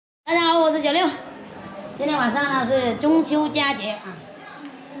是小六。今天晚上呢是中秋佳节啊，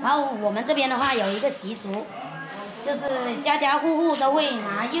然后我们这边的话有一个习俗，就是家家户户都会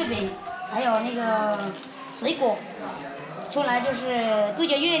拿月饼，还有那个水果出来，就是对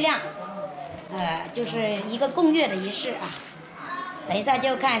着月亮，就是一个供月的仪式啊。等一下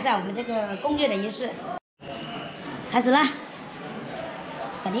就看一下我们这个供月的仪式，开始啦。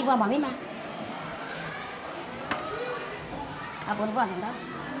等你放旁边吗？啊，不能放上头。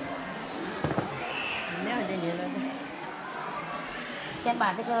先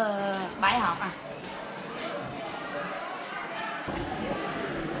把这个摆好啊。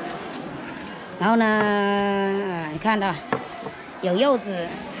然后呢，你看到有柚子，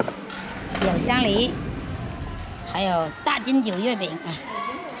有香梨，还有大金酒月饼啊。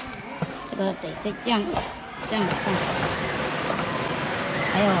这个得这样放。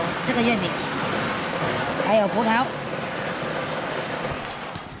还有这个月饼，还有葡萄。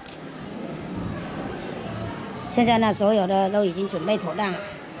现在呢，所有的都已经准备妥当了。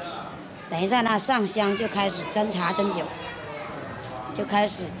等一下呢，上香就开始斟茶斟酒，就开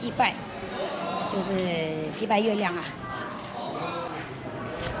始祭拜，就是祭拜月亮啊。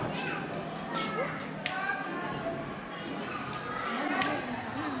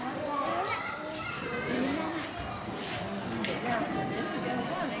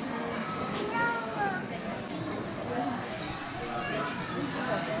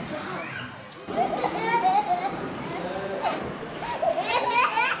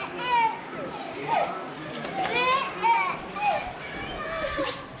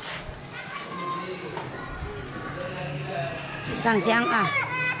上香啊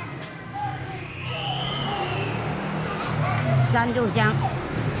，3炷香。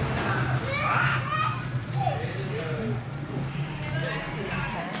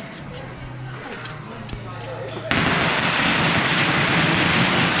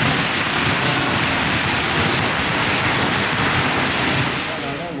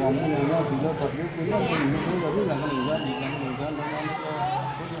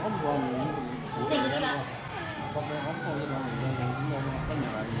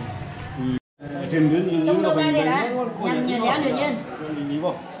中秋佳节来，人月两团圆，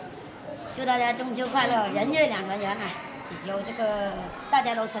祝大家中秋快乐，人月两团圆啊！祈求这个大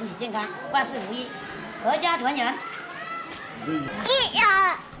家都身体健康，万事如意，阖家团圆。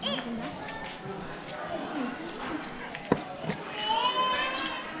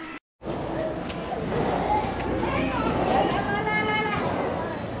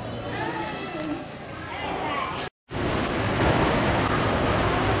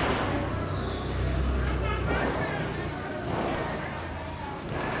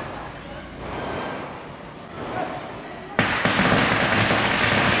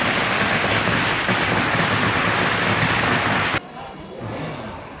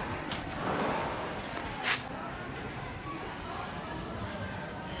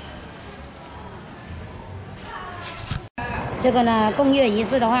这个呢，供月仪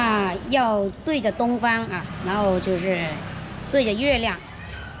式的话，要对着东方啊，然后就是对着月亮，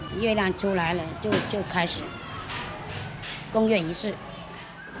月亮出来了就开始供月仪式。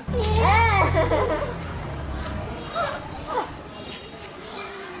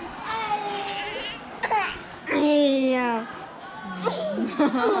哎呀！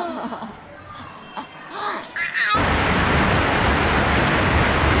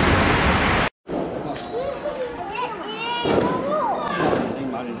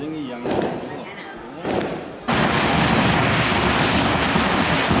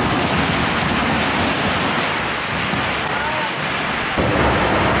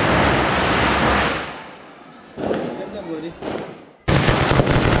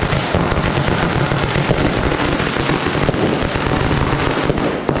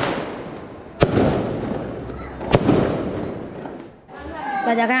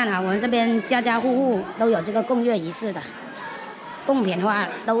大家看啊，我们这边家家户户都有这个供月仪式的，贡品的话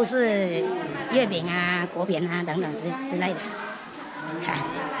都是月饼啊、果品啊等等之类的。看，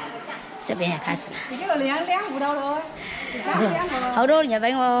这边也开始了。好多也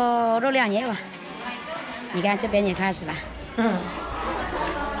俾我都亮嘢喎。你看这边也开始了。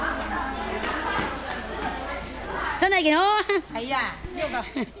身體健康。係呀，呢個。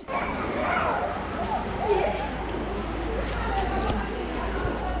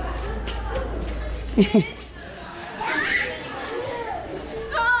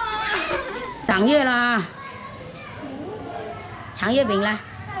赏月啦，尝月饼啦。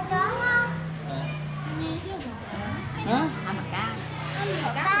ăn bạc cá. Ăn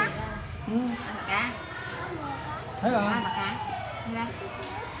bạc cá. Thấy rồi. Ăn bạc cá.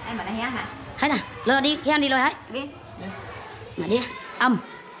 Em bạc cá hả? Thấy nè, lơ đi, heo đi rồi hãy. Đi. Mà đi, âm.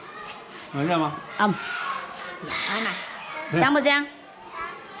 好吃吗？来嘛，香不香？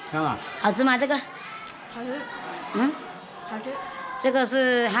香啊！好吃吗？这个？好吃。嗯，好吃。这个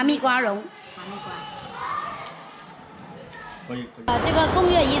是哈密瓜蓉。哈密瓜。可以。这个供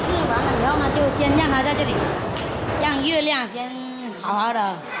月仪式完了以后呢，就先让它在这里，让月亮先好好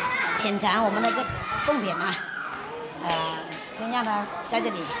的品尝我们的这贡品啊。先让它在这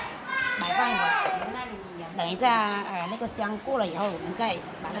里摆放一会儿。等一下，那个香过了以后，我们再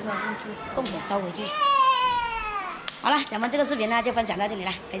把那个贡品收回去。好了，咱们这个视频呢就分享到这里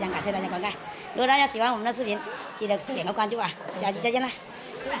了，非常感谢大家观看。如果大家喜欢我们的视频，记得点个关注啊，下期再见啦，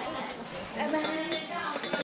拜拜。